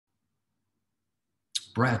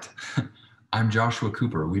Brett, I'm Joshua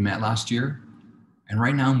Cooper. We met last year, and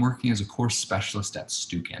right now I'm working as a course specialist at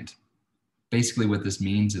Stukent. Basically, what this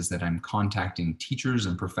means is that I'm contacting teachers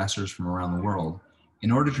and professors from around the world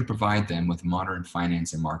in order to provide them with modern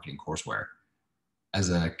finance and marketing courseware. As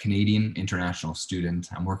a Canadian international student,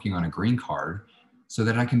 I'm working on a green card so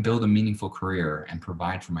that I can build a meaningful career and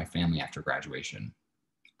provide for my family after graduation.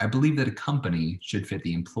 I believe that a company should fit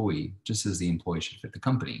the employee just as the employee should fit the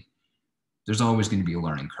company. There's always going to be a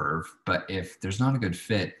learning curve, but if there's not a good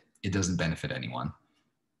fit, it doesn't benefit anyone.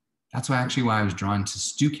 That's why I was drawn to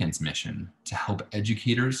Stukent's mission to help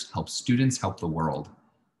educators, help students, help the world,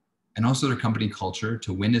 and also their company culture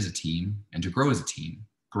to win as a team and to grow as a team.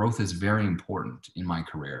 Growth is very important in my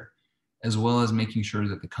career, as well as making sure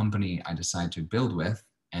that the company I decide to build with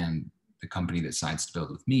and the company that decides to build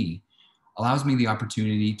with me allows me the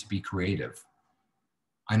opportunity to be creative.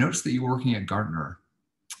 I noticed that you're working at Gartner.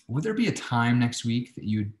 Would there be a time next week that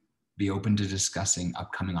you'd be open to discussing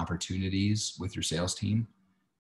upcoming opportunities with your sales team?